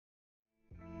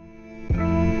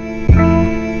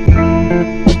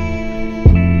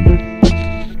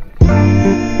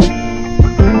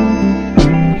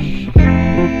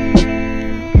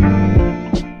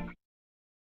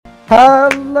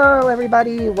Hello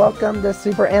everybody, welcome to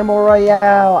Super Animal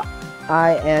Royale.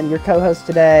 I am your co-host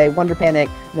today, WonderPanic.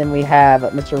 Then we have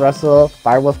Mr. Russell,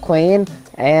 FireWolf Queen,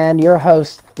 and your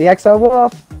host, TheXO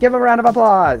Wolf. Give him a round of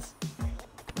applause.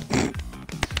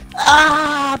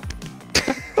 Ah!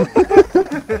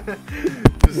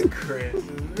 This is crazy.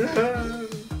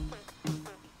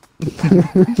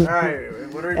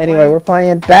 Alright, what are we Anyway, playing? we're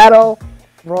playing Battle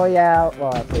Royale.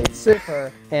 Well, actually, it's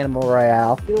Super Animal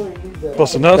Royale.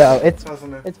 Close enough. So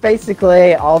Awesome. it's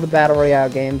basically all the Battle Royale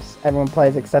games everyone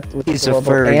plays except with He's these a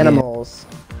horrible furry. animals.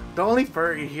 The only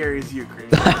furry here is you,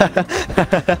 Chris.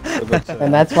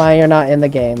 And that's why you're not in the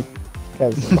game.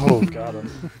 Because Oh, got him.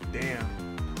 Damn.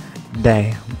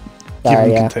 Damn. sorry,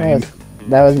 him yeah, contained.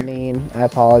 that was mean. I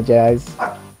apologize.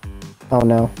 Oh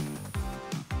no.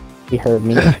 He hurt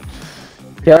me.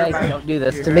 Guys, don't do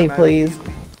this to me, please.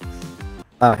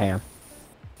 Oh, ham.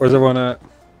 Where's everyone at?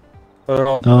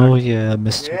 Oh yeah,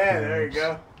 Mr. Yeah, there you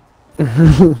go.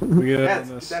 We Yeah, got get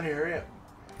this. down here, hurry up.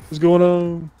 What's going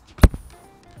on?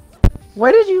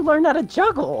 Where did you learn how to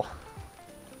juggle?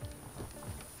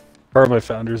 Part of my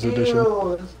Founders Edition.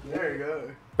 There you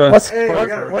go. What's- Hey, we What-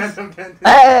 got a what's- random dentist.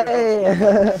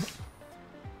 Hey!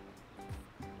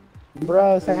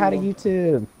 Bro, say hi to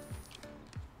YouTube.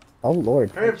 Oh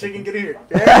lord. Hurry up, chicken, get in here.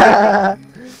 Yeah.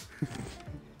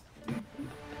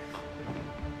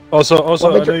 Also,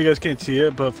 Well, I know you guys can't see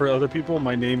it, but for other people,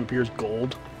 my name appears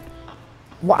gold.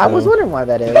 Well, I was wondering why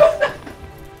that is.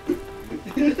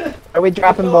 Are we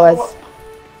dropping, boys?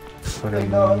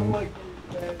 Well,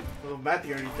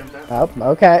 Matthew already jumped out. Oh,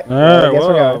 okay. Ah, I guess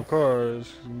we're well, going. of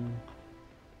course.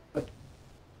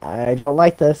 I don't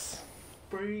like this.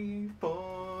 Free Are we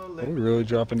falling. really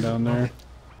dropping down there?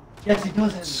 Yes, he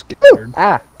does. Scared.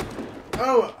 Ah!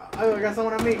 Oh, I got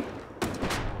someone on me.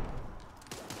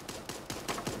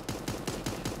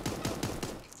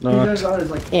 He does Not.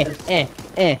 ours like Eh.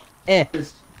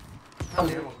 this. Oh,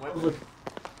 yeah, what?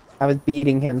 I was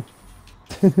beating him.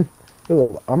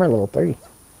 Ooh, armor level 3.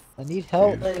 I need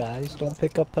help, guys. Don't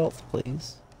pick up health,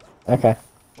 please. Okay.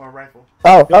 Or rifle.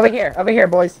 Oh, over here,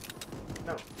 boys.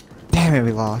 No. Damn it,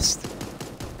 we lost.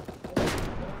 Come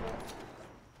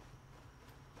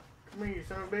here, you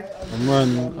son of a bitch. I'm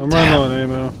running low on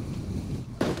ammo.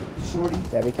 Shorty.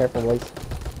 Yeah, be careful, boys.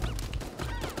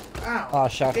 Ow. Ah,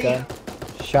 shotgun. Damn.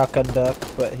 Shotgun duck,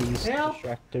 but he's Help.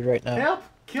 distracted right now. Help!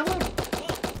 Kill him!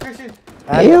 Christian!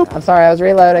 I'm sorry, I was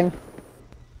reloading.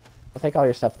 I'll take all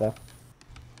your stuff, though.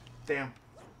 Damn.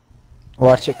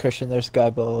 Watch it, Christian. There's a guy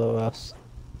below us.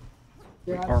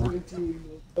 Yeah, Armor. I'm team.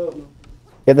 Oh, no.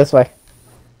 Get this way.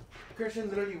 Christian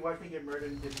literally watched me get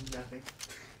murdered and did nothing.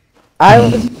 I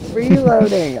was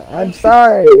reloading. I'm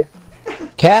sorry.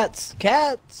 Cats!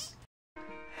 Cats!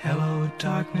 Hello,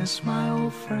 darkness, my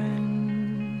old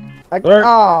friend. Where?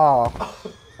 Oh.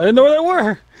 I didn't know where they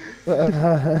were.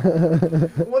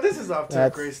 Well, this is off to a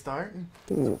That's- great start.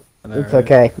 It's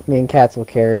okay. Me and Cats will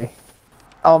carry.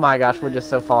 Oh my gosh, we're just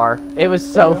so far. It was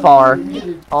so far.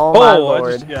 Oh my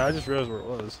lord. I just realized where it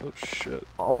was. Oh shit.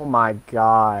 Oh my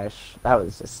gosh. That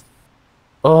was just...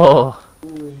 Oh.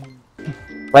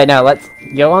 Wait, no, let's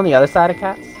go on the other side of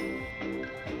Cats.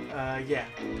 Yeah.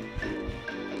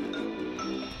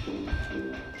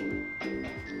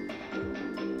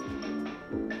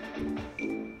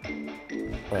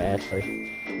 Wait,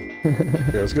 actually.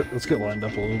 Yeah, let's get lined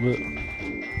up a little bit.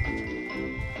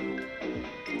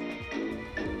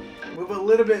 Move a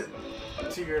little bit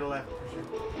to your left, Christian.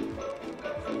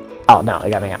 Oh no, they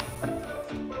got me out.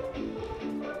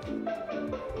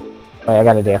 Wait, I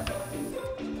got a deal.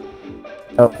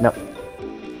 Oh, no.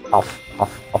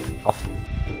 Off.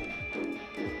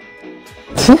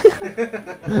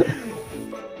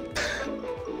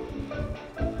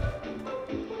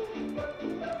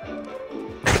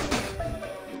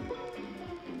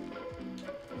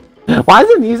 Why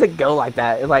does the music go like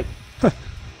that? It like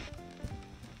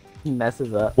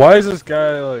messes up. Why is this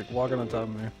guy like walking on top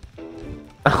of me?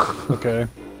 Okay.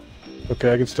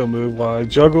 Okay, I can still move while I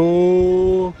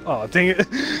juggle. Oh, dang it.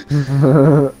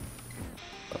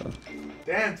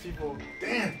 Dance, people.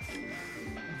 Dance.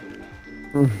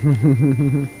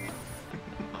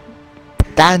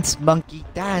 Dance, monkey,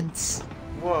 dance!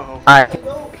 Whoa.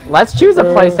 Alright, let's choose a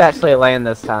place to actually land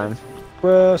this time.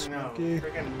 Press No. monkey.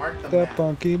 Freaking mark the That map.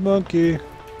 monkey monkey.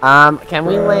 Can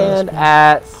we land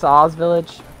at Saw's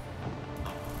Village?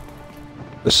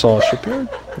 The Saw Shipyard?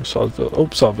 Or Saw Village? Oh,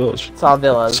 Saw Village. Saw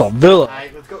Villas. Saw Villa.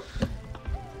 Alright, let's go.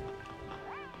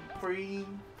 Free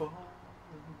fall.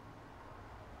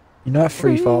 You're not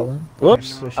free falling.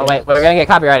 Whoops. Oh wait, we're gonna get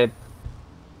copyrighted.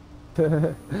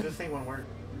 Just say one word.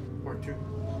 Or two.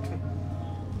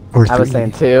 Or I was three.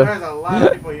 saying two. There's a lot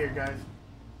of people here, guys.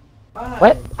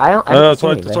 What? I don't see that's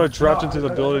why anything. I dropped into the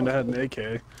building that had an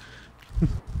AK.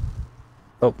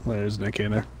 Oh, there's an AK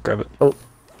in there. Grab it. Oh.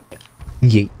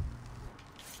 Yeet.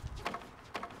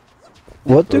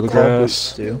 What do the claw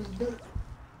grass. boots do?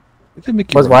 They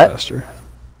make you Was run what? faster.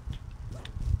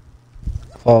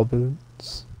 Claw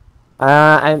boots.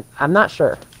 I'm not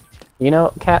sure. You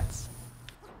know, cats.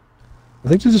 I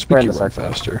think they just We're make in you the run circle.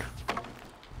 faster.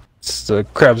 It's the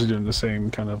crabs are doing the same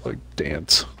kind of like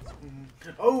dance.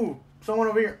 Oh, someone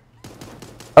over here.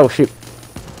 Oh shoot.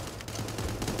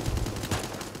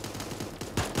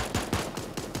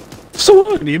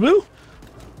 So an emu?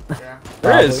 Yeah.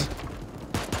 There is.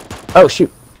 Oh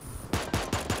shoot.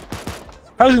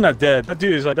 How is he not dead? That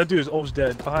dude is almost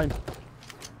dead. Behind.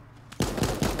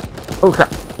 Oh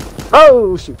crap.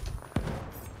 Oh shoot.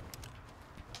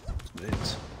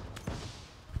 It's-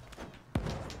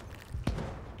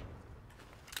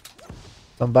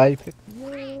 Somebody pick.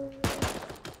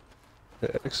 Yeah,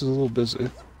 X is a little busy.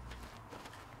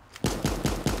 I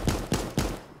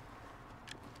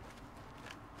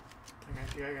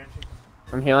got you.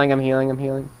 I'm healing.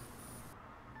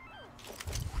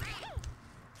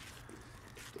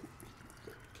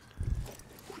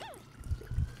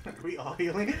 Are we all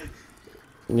healing?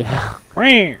 Yeah.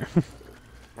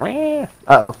 Yes.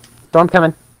 Uh-oh. Storm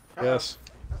coming.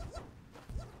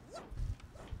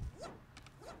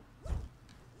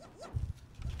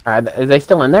 Alright, are they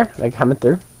still in there? They coming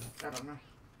through? I don't know.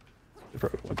 They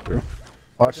probably went through.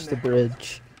 Watch the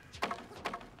bridge.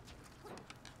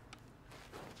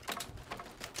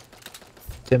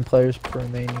 10 players per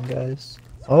remaining, guys.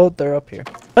 Oh, they're up here.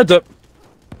 Heads up.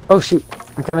 Oh shoot.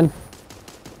 I'm coming.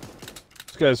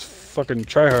 This guy's fucking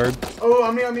tryhard. Oh,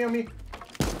 on me.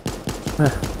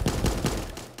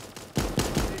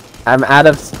 I'm out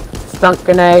of stunk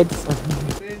grenades.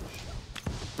 Bitch.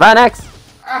 Run X!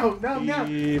 Ow, no.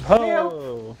 Heave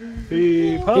ho!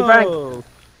 Heave Keep running. ho!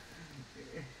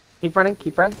 Keep running.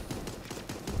 Keep crawling.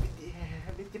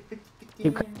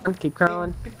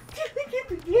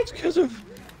 These guys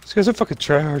are fucking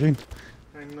tryharding.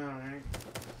 I know, right?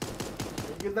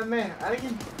 Get that man out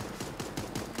again.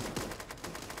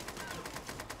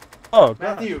 Oh, God.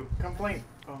 Matthew, complain.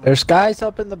 Oh, There's guys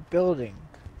up in the building.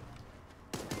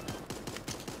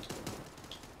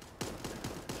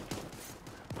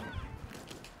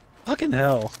 Fucking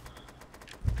hell.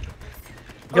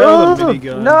 Guy with a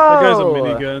minigun. No! That guy's a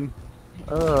minigun.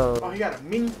 Oh, he got a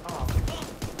mini. Oh,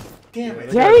 damn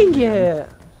it. Dang it!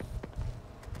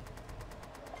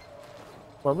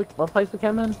 What place we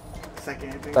came in? Second,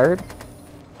 I think. Third?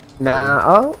 No.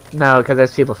 Oh no, because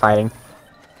there's people fighting.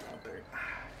 Third.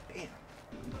 Damn.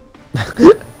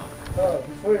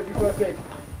 Before I say,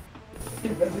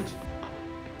 message.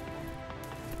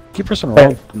 Keep pressing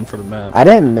right for the map. I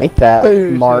didn't make that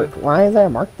Oh, mark. Why is there a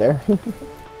mark there?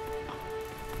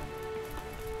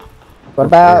 What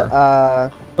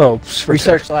about Oh, for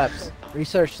Research labs.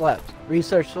 Research labs.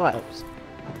 Research labs.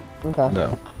 Okay.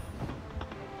 No.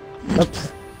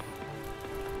 Oops.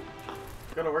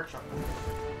 Go to workshop.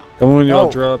 And when y'all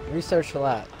No. drop, Research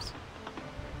labs.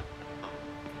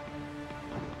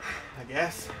 I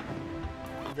guess.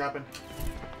 I'm dropping.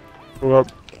 go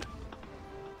up.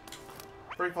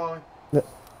 Free falling.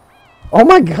 Oh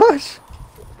my gosh!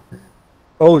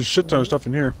 Oh, shit ton of stuff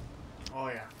in here. Oh,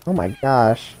 yeah. Oh my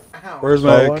gosh! Ow. Where's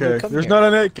my Oh, AK? come There's here. not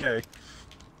an AK.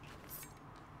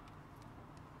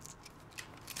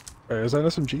 Hey, is that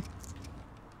SMG?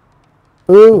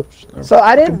 Ooh. Oh, So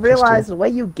I didn't fucking realize pistol. the way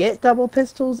you get double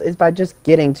pistols is by just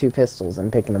getting 2 pistols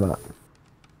and picking them up.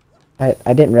 I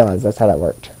didn't realize that's how that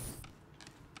worked.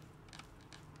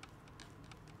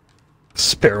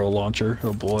 Sparrow launcher.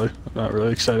 Oh boy, I'm not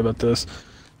really excited about this.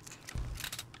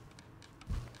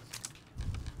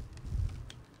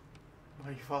 Why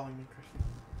are you following me, Christian?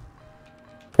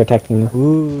 Protecting you.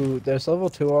 Ooh, there's level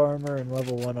 2 armor and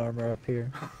level 1 armor up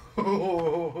here.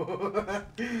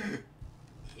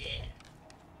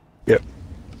 Yep.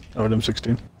 Oh, an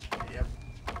M16. Yep.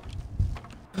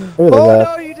 Ooh, there's Oh a-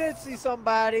 no, you did see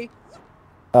somebody!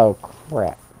 Oh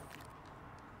crap!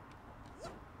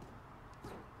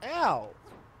 Ow!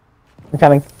 I'm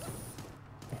coming.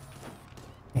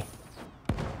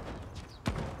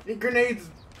 Need grenades.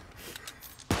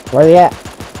 Where are they at?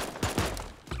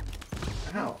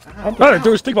 Ow. Alright,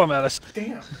 threw a stick bomb at us.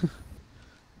 Damn.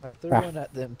 I threw one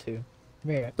at them too.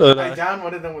 Come here. I downed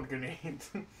one of them with grenades.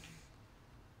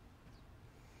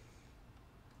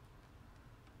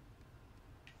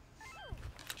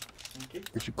 Okay.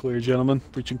 Preaching clear, gentlemen.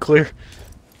 Preaching clear.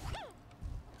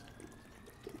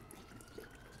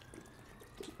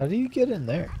 How do you get in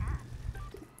there?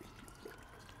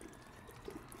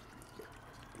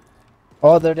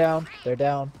 Oh, they're down. They're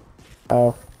down.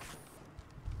 Oh.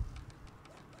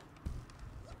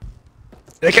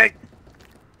 Okay.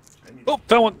 Oh,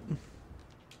 found one.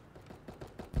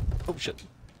 Oh shit.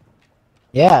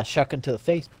 Yeah, shuck into the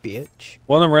face, bitch.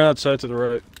 One of them ran outside to the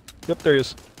right. Yep, there he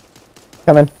is.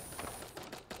 Coming.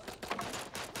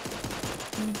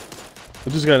 I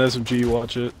just got an SMG.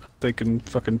 Watch it. They can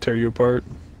fucking tear you apart.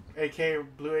 AK,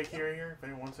 blue AK right here, if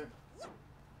anyone wants it.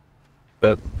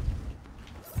 Bet.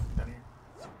 Down here.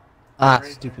 Ah,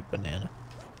 Right stupid banana.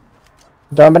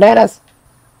 Throwing bananas.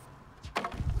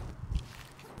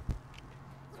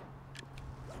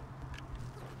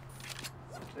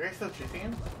 Are they still chasing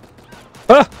him?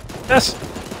 Ah! Yes!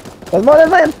 There's more than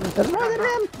him! There's more than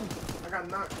him! I got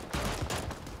knocked.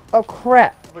 Oh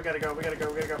crap. We gotta go, we gotta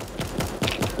go, we gotta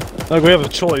go. Like we have a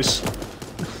choice.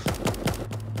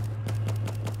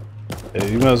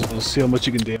 Hey, you might as well see how much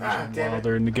you can damage them damn while it.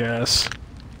 they're in the gas.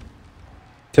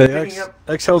 Okay, Picking up.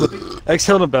 X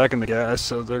held them back in the gas,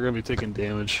 so they're gonna be taking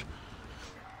damage.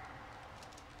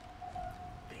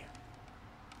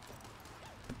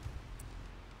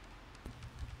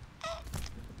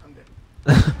 I'm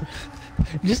dead.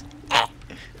 Just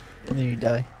and then you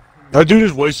die. That dude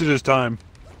just wasted his time.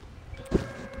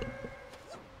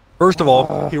 First of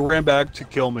all, he ran back to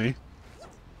kill me.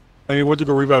 And he went to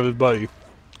go revive his buddy.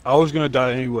 I was gonna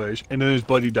die anyways, and then his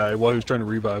buddy died while he was trying to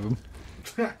revive him.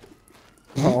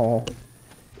 Oh.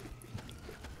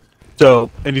 So,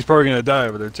 and he's probably gonna die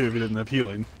over there too if he doesn't have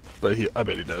healing. But I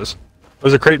bet he does.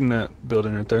 There's a crate in that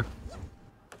building right there.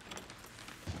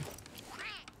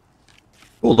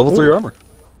 Oh, level 3 armor.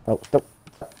 Oh, stop.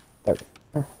 There.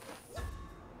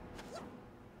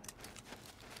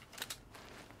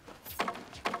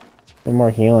 And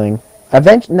more healing.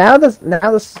 Eventually, now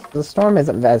the storm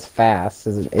isn't as fast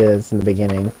as it is in the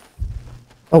beginning.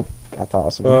 Oh, that's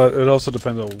awesome. It also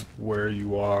depends on where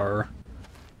you are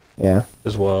Yeah.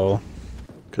 as well.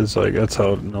 Because, like, that's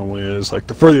how it normally is. Like,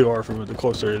 the further you are from it, the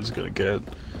closer it is going to get.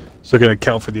 So, going to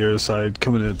count for the other side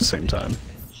coming in at the same time.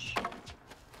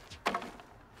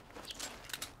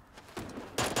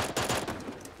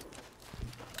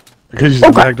 Because you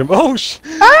just bagged him. Oh,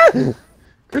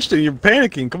 Christian, you're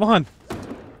panicking. Come on.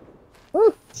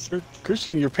 Woo.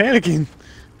 Christian, you're panicking.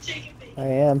 I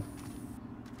am.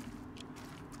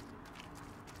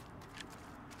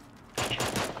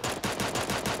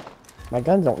 My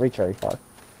guns don't reach very far.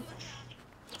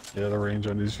 Yeah, the range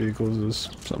on these vehicles is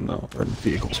something else. Or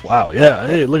vehicles. Wow. Yeah.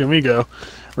 Hey, look at me go.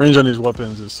 Range on these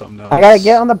weapons is something else. I gotta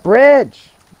get on the bridge.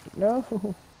 No.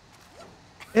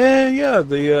 Yeah.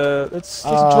 That's a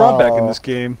drawback in this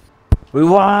game. We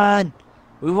won!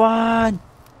 We won!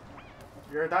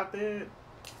 You're adopted.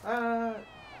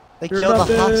 They You're killed not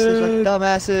the hostage like dead.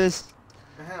 dumbasses.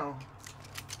 The hell?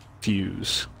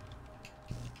 Fuse.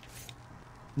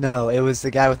 No, it was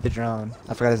the guy with the drone.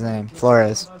 I forgot his name.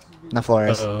 Flores. Not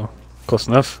Flores. Uh-oh. Close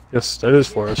enough? Yes, that is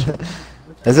for us.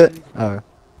 Is it? Oh.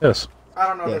 Yes. I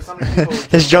don't know, Yeah. there's so many people.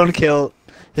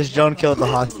 His drone killed the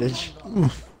hostage.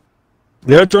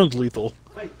 Yeah, that drone's lethal.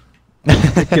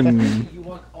 It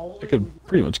can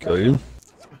pretty much kill you.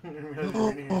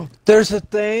 There's a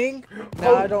thing?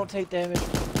 Now I don't take damage.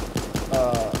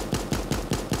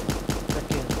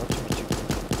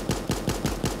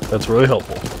 That's really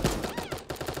helpful.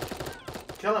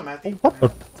 Kill him, Matthew.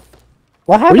 What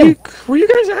Where happened? you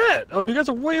guys at? Oh, you guys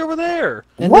are way over there.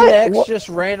 And What? then X What? just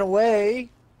ran away.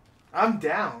 I'm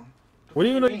down. What do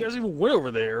you even know you guys even went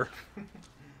over there?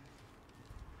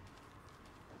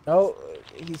 No,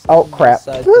 he's Oh, crap.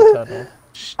 inside the tunnel.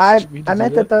 I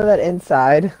meant to throw that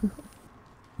inside.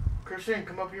 Christian,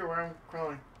 come up here where I'm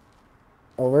crawling.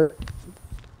 Over.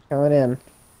 Coming in.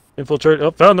 Infiltrate.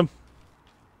 Oh, found them.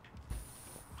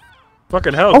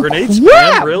 Fucking hell, Oh, grenades, yeah!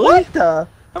 man, really? What the?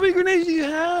 How many grenades do you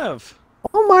have?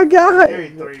 Oh my god! Maybe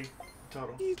 3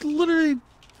 total. You literally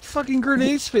fucking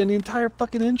grenade spin the entire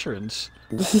fucking entrance.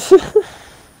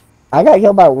 I got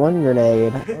killed by one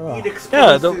grenade. Eat Ugh. Yeah,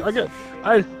 explosives.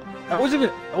 I wasn't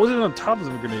even on top of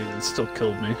the grenade and it still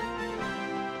killed me.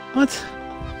 What?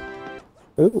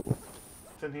 Ooh.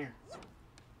 It's in here.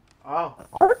 Oh.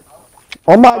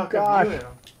 Oh my Fuck, gosh! you.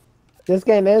 This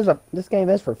game is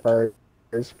for furs.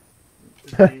 It's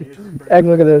Egg,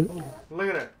 look at this. Look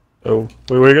at it. Oh, wait,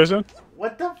 what are you guys doing?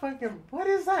 What the fucking? What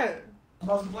is that?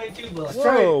 Supposed to play too, but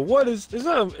Whoa, what is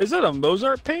that a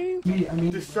Mozart painting?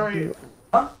 Destroy it.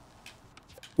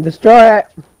 Destroy it.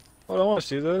 Hold on, I want to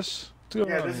see this. What's going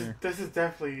Yeah, on this is here? this is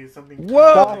definitely something.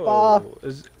 Stop Whoa! off.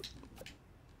 Is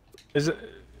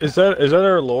that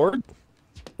our Lord?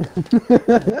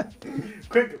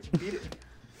 Quick, beat it.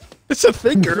 It's a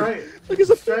Destroy finger. it. Look, it's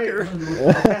a Destroy finger. it.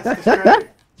 Yes, destroy it.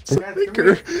 It's a Yes,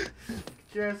 finger. come here.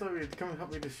 Yeah, so come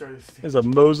help me destroy this thing. There's a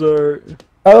Mozart.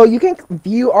 Oh, you can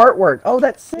view artwork. Oh,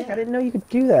 that's sick. I didn't know you could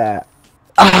do that.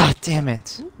 Ah, damn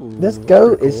it. Ooh, This that's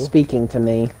goat pretty is cool. speaking to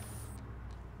me.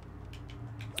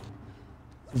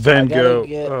 Van I gotta Gogh.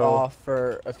 get Oh. off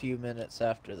for a few minutes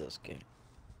after this game.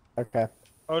 Okay.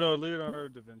 Oh no, Leonardo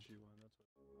da Vinci one.